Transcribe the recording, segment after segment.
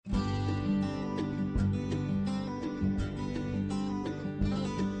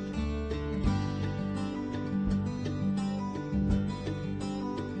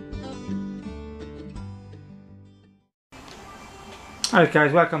Alright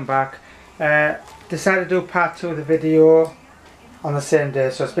guys, welcome back. Decided to do part 2 of the video on the same day,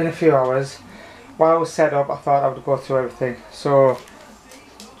 so it's been a few hours. While I was set up, I thought I would go through everything. So,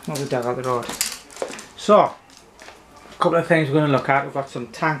 move the dog out the road. So, a couple of things we're going to look at. We've got some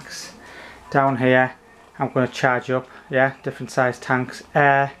tanks down here. I'm going to charge up, yeah, different size tanks.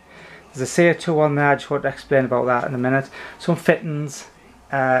 There's a CO2 one there, I just want to explain about that in a minute. Some fittings,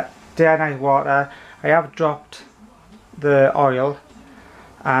 deionized water. I have dropped the oil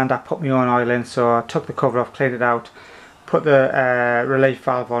and I put my own oil in, so I took the cover off, cleaned it out, put the relief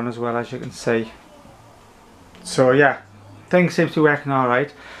valve on as well, as you can see. So yeah, things seem to be working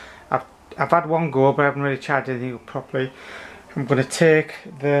alright. I've had one go, but I haven't really charged anything up properly. I'm going to take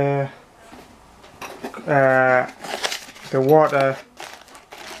the water,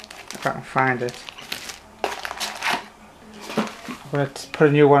 if I can find it. I'm going to put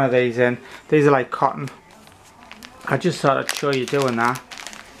a new one of these in. These are like cotton. I just thought I'd show you doing that.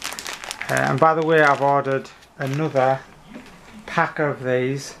 And by the way, I've ordered another pack of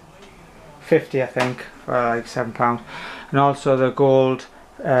these, 50 I think, for like £7, and also the gold,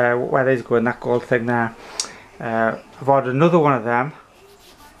 where these go in, that gold thing there. I've ordered another one of them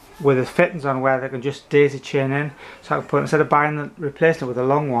with the fittings on where they can just daisy chain in, so I can put, instead of replacing it with the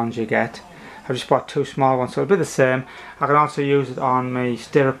long ones you get, I've just bought 2 small ones, so it'll be the same. I can also use it on my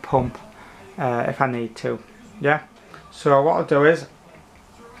stirrup pump if I need to. Yeah. So what I'll do is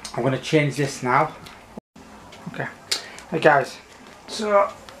I'm going to change this now. Okay. Hey guys, so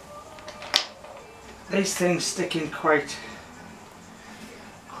these things stick in quite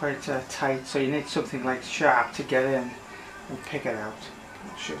tight, so you need something like sharp to get in and pick it out.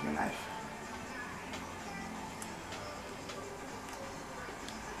 I'll show you my knife.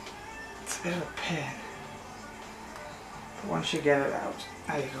 It's a bit of a pain, but once you get it out,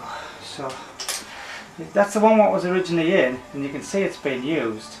 there you go. So that's the one what was originally in, and you can see it's been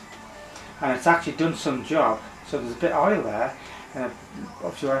used and it's actually done some job. So there's a bit of oil there, and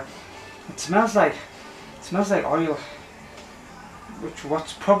it smells like oil,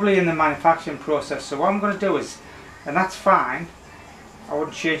 what's probably in the manufacturing process. So what I'm going to do is, and that's fine, I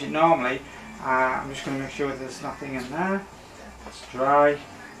wouldn't change it normally. I'm just going to make sure there's nothing in there. It's dry,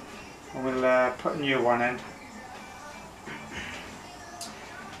 and we'll put a new one in.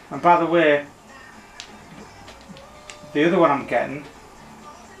 And by the way, the other one I'm getting,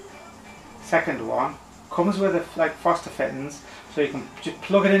 second one, comes with like Foster fittings, so you can just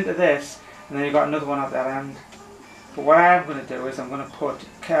plug it into this, and then you've got another one at that end. But what I am going to do is I'm going to put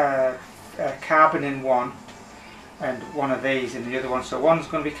carbon in one, and one of these in the other one. So one's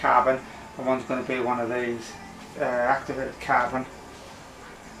going to be carbon, and one's going to be one of these activated carbon.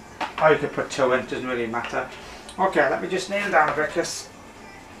 Or you could put 2 in, doesn't really matter. Okay, let me just nail down a bit, because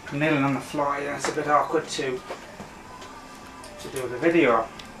I'm kneeling on the floor and it's a bit awkward to do the video.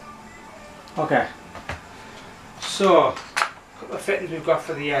 Okay, so a couple of fittings we've got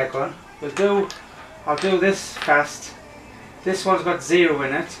for the air gun. I'll do this first. This one's got 0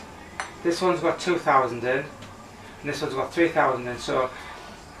 in it, this one's got 2,000 in, and this one's got 3,000 in. So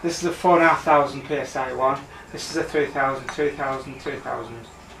this is a 4,500 psi one, this is a 3,000, 3,000, 3,000.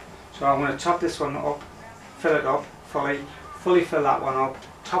 So I'm going to top this one up, fill it up fully fill that one up,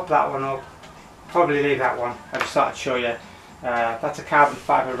 top that one up, probably leave that one. I just thought I'd show you. That's a carbon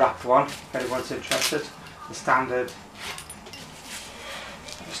fibre wrapped one, if anyone's interested. The standard,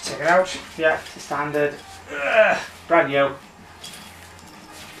 just take it out, yeah, the standard, brand new.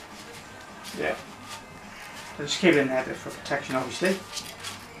 Yeah, so just keep it in there for protection obviously.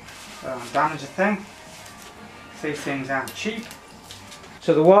 Don't damage the thing. These things aren't cheap.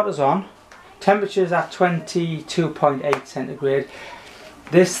 So the water's on, temperature's at 22.8 centigrade.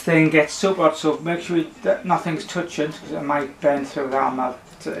 This thing gets super hot, so make sure that nothing's touching, because it might burn through that and melt.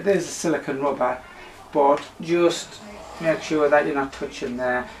 So it is a silicone rubber, but just make sure that you're not touching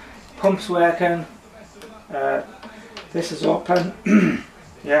there. Pump's working, this is open,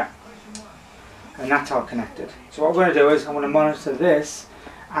 yeah, and that's all connected. So what I'm going to do is I'm going to monitor this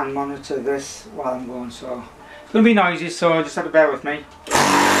and monitor this while I'm going, so it's going to be noisy, so just have to bear with me.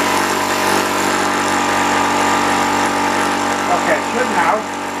 Okay, good now.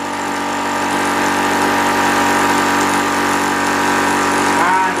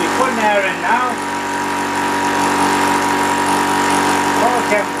 And we put an air in now. All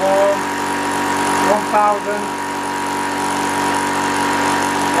came home. 1,000,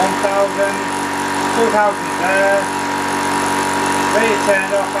 1,000, 2,000 there. Ready to turn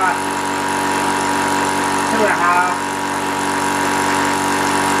it off at 2.5.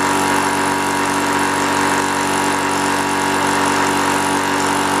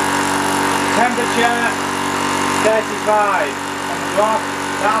 Temperature 35 on the drop,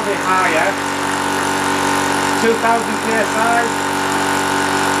 that'll be higher. 2000 psi.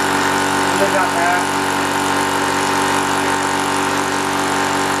 Leave that there.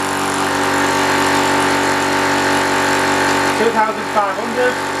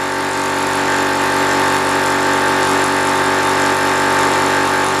 2500.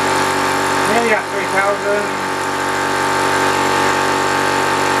 Nearly at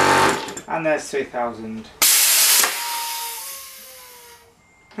 3000. And there's 3000.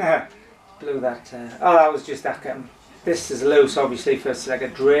 Blew that. Oh, that was just that getting. This is loose, obviously, for it's like a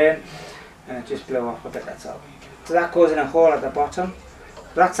drain, and it just blew off a bit. That's all. So that goes in a hole at the bottom.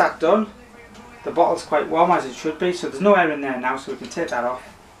 That's that done. The bottle's quite warm, as it should be, so there's no air in there now, so we can take that off.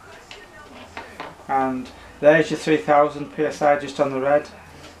 And there's your 3000 psi just on the red.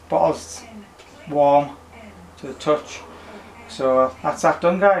 Bottle's warm to the touch. So that's that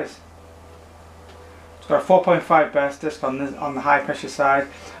done, guys. It's got a 4.5 burst disc on the high pressure side,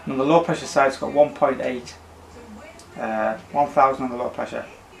 and on the low pressure side it's got 1.8. 1000 on the low pressure.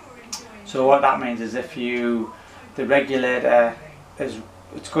 So what that means is if the regulator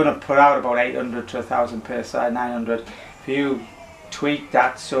it's going to put out about 800 to 1000 psi, 900. If you tweak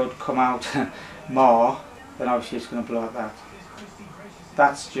that so it come out more, then obviously it's going to blow like that.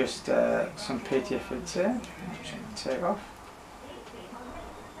 That's just some PTFE here. Take off.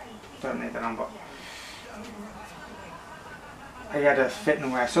 Don't need that on, but I had a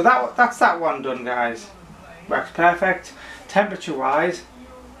fitting wear. So that's that one done, guys. Works perfect. Temperature wise,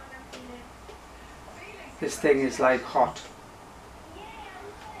 this thing is like hot.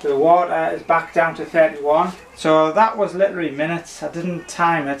 The water is back down to 31. So that was literally minutes. I didn't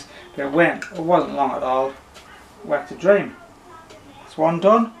time it, but it wasn't long at all. Worked a dream. That's one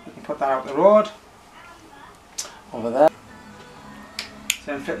done. We can put that out the road. Over there.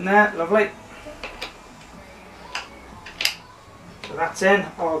 Same fitting there, lovely. So that's in,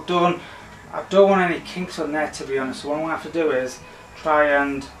 all done. I don't want any kinks on there, to be honest. So what I'm going to have to do is try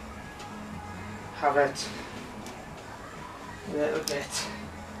and have it a little bit.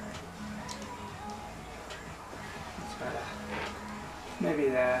 That's better. Maybe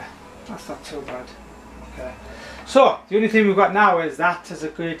there. That's not too bad. Okay. So the only thing we've got now is that as a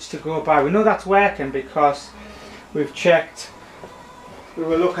gauge to go by. We know that's working because we've checked. We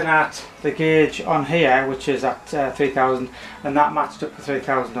were looking at the gauge on here, which is at 3000, and that matched up to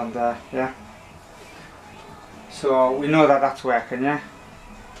 3000 on there. Yeah. So we know that that's working. Yeah.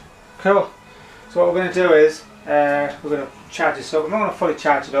 Cool. So what we're going to do is we're going to charge this up. I'm not going to fully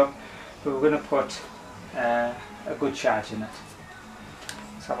charge it up, but we're going to put a good charge in it.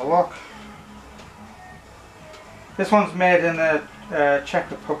 Let's have a look. This one's made in the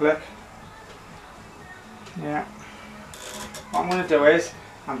Czech Republic. Yeah. What I'm going to do is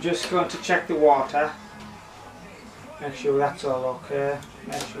I'm just going to check the water. Make sure that's all okay.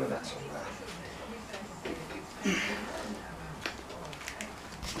 Make sure that's all there.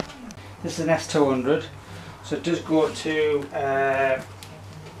 This is an S200, so it does go to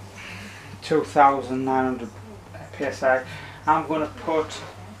 2900 psi. I'm going to put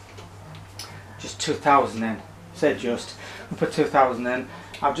just 2000 in. Say just. I'll put 2000 in.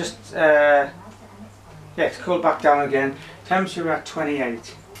 I've just yeah, it's cooled back down again. Temperature at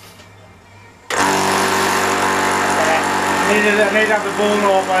 28. I need to have the bowl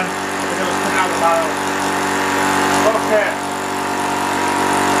open because it was coming out of the barrel. Okay.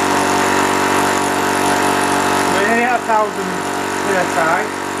 We're nearly at 1000 psi.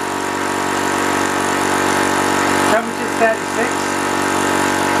 Temperature is 36.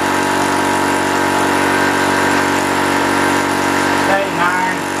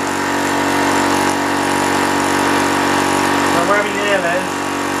 39. Where my nail is,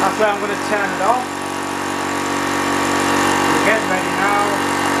 that's where I'm going to turn it off. We're getting ready now.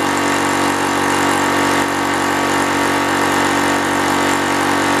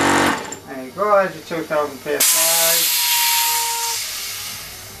 There you go, there's your 2000 psi.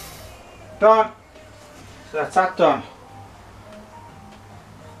 Done. So that's that done.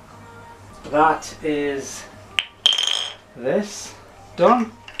 That is this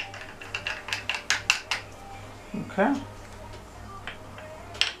done. Okay.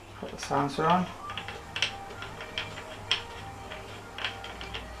 Put the sensor on.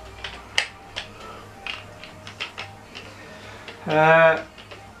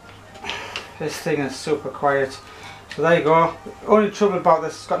 This thing is super quiet. So there you go. Only trouble about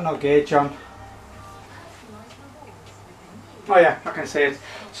this, it's got no gauge on. Oh yeah, I can see it.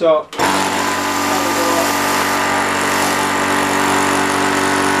 So there we go.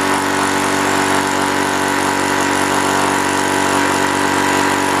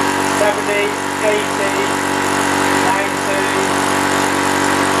 70, 80, 90,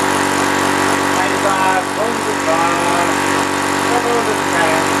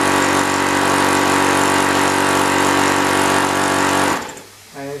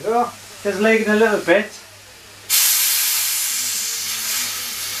 Just leaking a little bit,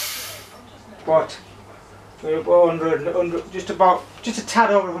 but we're about 100, just a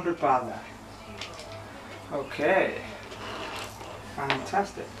tad over 100 bar there. Okay,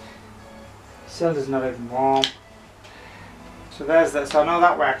 fantastic. Cylinder's not even warm. So there's that. So I know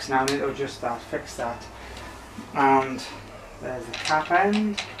that works now. I need to adjust that, fix that. And there's the cap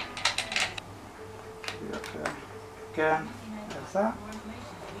end. Okay. Again, there's that.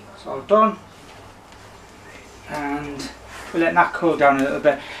 It's all done. And we're letting that cool down a little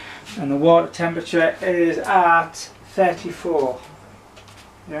bit. And the water temperature is at 34.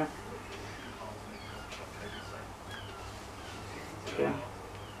 Yeah. Okay.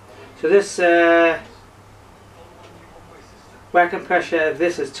 So this working pressure,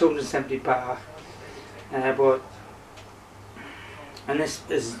 this is 270 bar, and this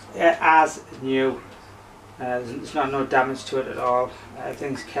is as new. There's not no damage to it at all.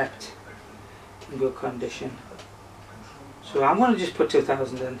 Everything's kept in good condition. So I'm going to just put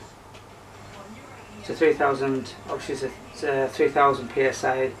 2,000 in. So 3,000, obviously it's 3,000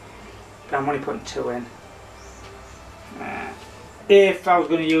 psi, but I'm only putting 2 in. If I was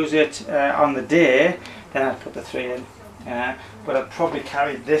going to use it on the day, then I'd put the 3 in. But I'd probably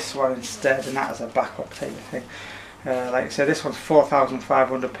carry this one instead, and that as a backup type of thing. Like I said, this one's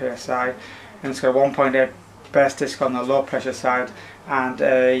 4,500 psi, and it's got a 1.8 burst disc on the low pressure side and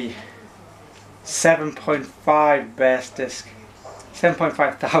a 7.5 burst disc,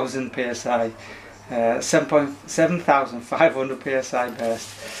 7.5 thousand psi, 7,500 psi burst.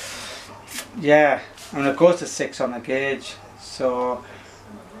 Yeah, I mean it goes to 6 on the gauge, so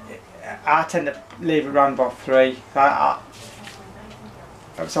I tend to leave it around about 3.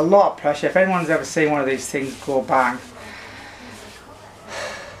 It's a lot of pressure. If anyone's ever seen one of these things go bang,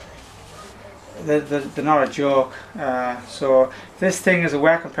 they're not a joke. So this thing is a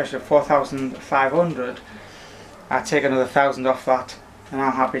working pressure of 4,500. I take another 1,000 off that, and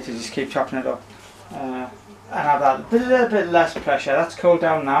I'm happy to just keep chopping it up and have that little bit less pressure. That's cooled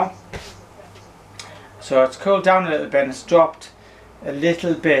down now. So it's cooled down a little bit, and it's dropped a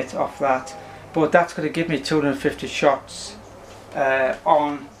little bit off that, but that's going to give me 250 shots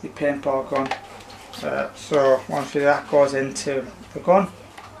on the paintball gun. So once that goes into the gun,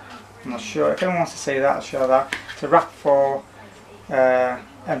 I'm not sure if anyone wants to see that, I'll show that. It's a rack 4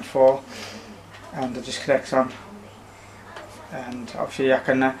 M4, and it just connects on. And obviously I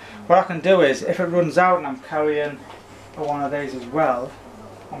can what I can do is, if it runs out and I'm carrying one of these as well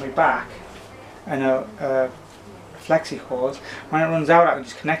on my back and a flexi hose, when it runs out I can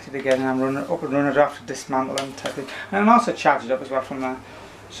just connect it again and I'm running up and running it off to dismantle and type it, and also charge it up as well from there.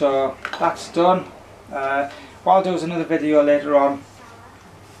 So that's done. What I'll do is another video later on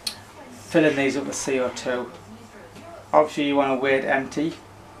filling these up with CO2. Obviously you want to weigh it empty,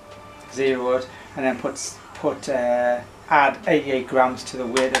 zeroed, and then add 88 grams to the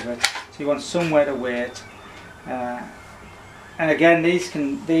weight of it. So you want some way to weigh it. And again, these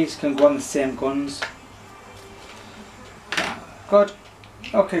can go on the same guns. Good.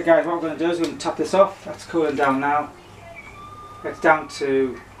 Okay guys, what we're going to do is we're going to top this off. That's cooling down now. It's down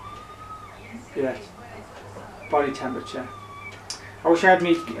to body temperature. I wish I had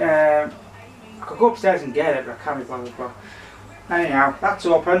me. I could go upstairs and get it, but I can't be bothered. But anyhow, that's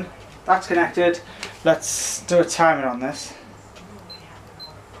open. That's connected. Let's do a timer on this.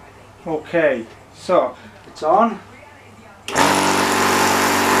 Okay, so it's on.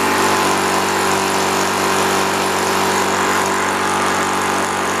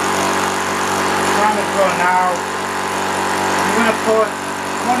 Timer's going now. I'm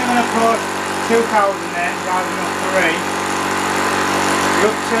only going to put 2,000 in rather than 3.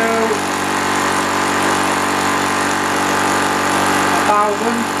 Up to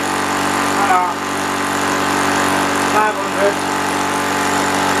 1,000. 500.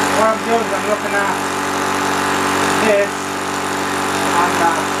 What I'm doing is I'm looking at this and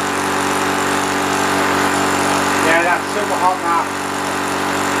that. Yeah, that's super hot now.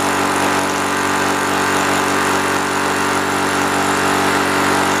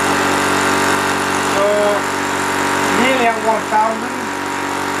 So nearly at 1,000.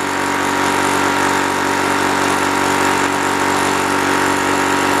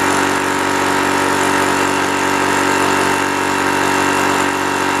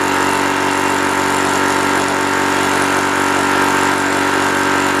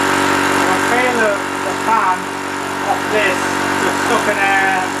 This just stuck in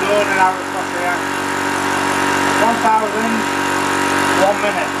air, blowing it out across the air. 1,000, 1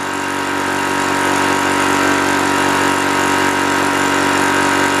 minute.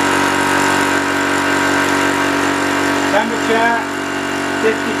 Temperature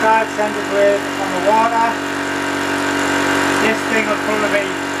 55 centigrade on the water. This thing will probably be,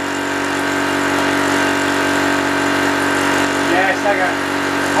 yeah, it's like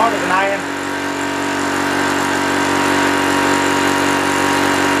hot as an iron.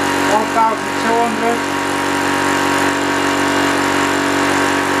 1,200.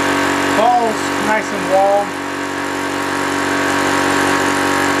 Balls nice and warm.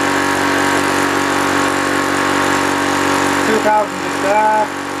 2,000 just there.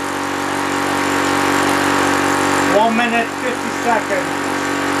 1 minute 50 seconds.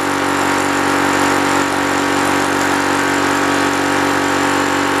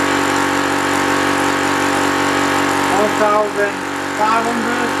 $1,500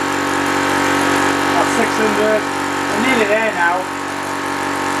 or 600. We're nearly there now.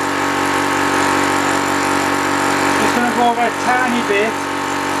 Just going to go over a tiny bit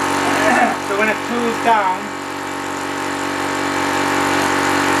so when it cools down,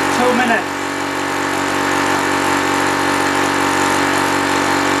 2 minutes.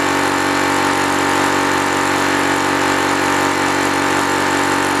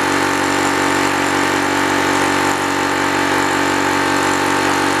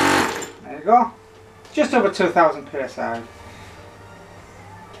 There you go. Just over 2,000 psi.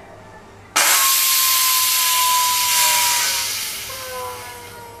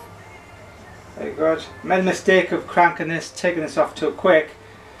 Very good. Made a mistake of cranking this, taking this off too quick.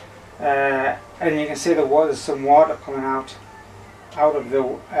 And you can see there's some water coming out of the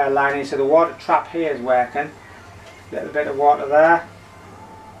lining, so the water trap here is working. A little bit of water there.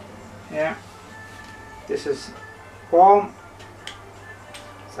 Yeah. This is warm.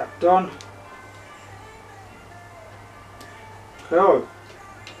 Is that done? Cool.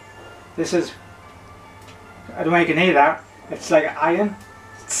 This is, I don't know if you can hear that. It's like iron.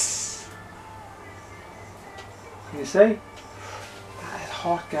 Can you see?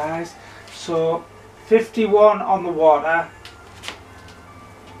 Hot, guys. So 51 on the water,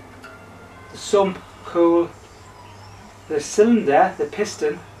 the sump cool, the cylinder, the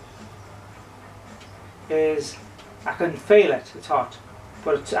piston is, I can feel it, it's hot,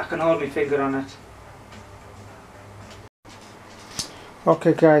 but I can hold my finger on it.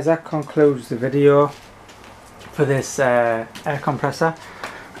 Okay guys, that concludes the video for this air compressor.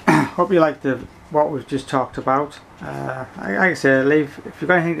 Hope you liked what we've just talked about. Like I say, if you've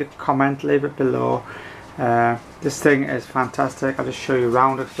got anything to comment, leave it below. This thing is fantastic. I'll just show you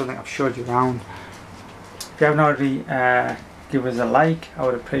around it. I don't think I've showed you around. If you haven't already, give us a like, I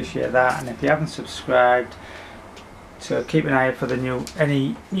would appreciate that. And if you haven't subscribed, so keep an eye out for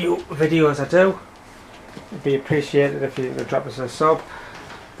any new videos I do. It'd be appreciated if you would drop us a sub.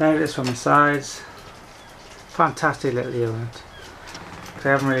 There it is from the sides. Fantastic little unit. I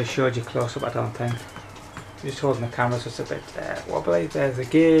haven't really showed you close up, I don't think. Just holding the camera so it's a bit wobbly. There's a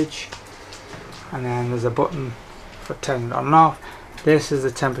gauge, and then there's a button for turning it on and off. This is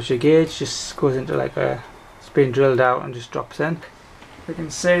the temperature gauge, just goes into like it's been drilled out and just drops in. You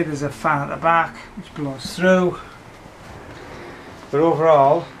can see there's a fan at the back which blows through. But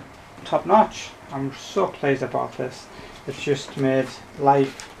overall, top notch. I'm so pleased about this. It's just made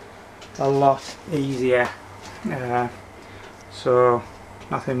life a lot easier. So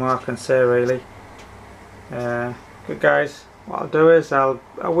nothing more I can say really. Good guys, what I'll do is I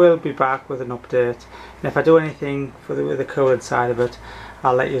will be back with an update, and if I do anything with the cooling side of it,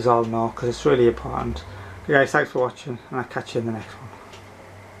 I'll let you all know because it's really important. Okay guys, thanks for watching, and I'll catch you in the next one.